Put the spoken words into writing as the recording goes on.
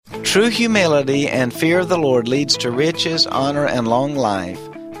True humility and fear of the Lord leads to riches, honor, and long life.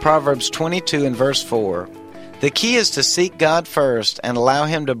 Proverbs 22 and verse 4. The key is to seek God first and allow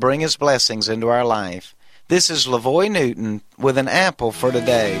Him to bring His blessings into our life. This is Lavoy Newton with an apple for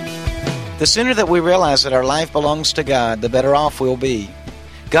today. The sooner that we realize that our life belongs to God, the better off we'll be.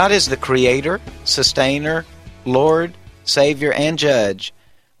 God is the Creator, Sustainer, Lord, Savior, and Judge.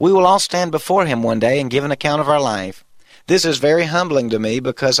 We will all stand before Him one day and give an account of our life. This is very humbling to me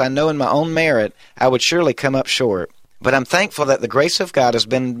because I know in my own merit I would surely come up short. But I'm thankful that the grace of God has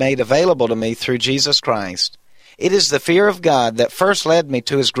been made available to me through Jesus Christ. It is the fear of God that first led me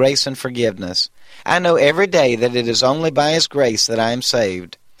to His grace and forgiveness. I know every day that it is only by His grace that I am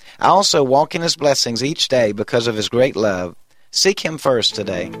saved. I also walk in His blessings each day because of His great love. Seek Him first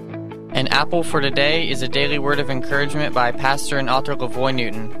today. An Apple for Today is a daily word of encouragement by pastor and author Lavoy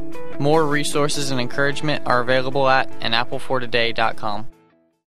Newton. More resources and encouragement are available at anapplefortoday.com.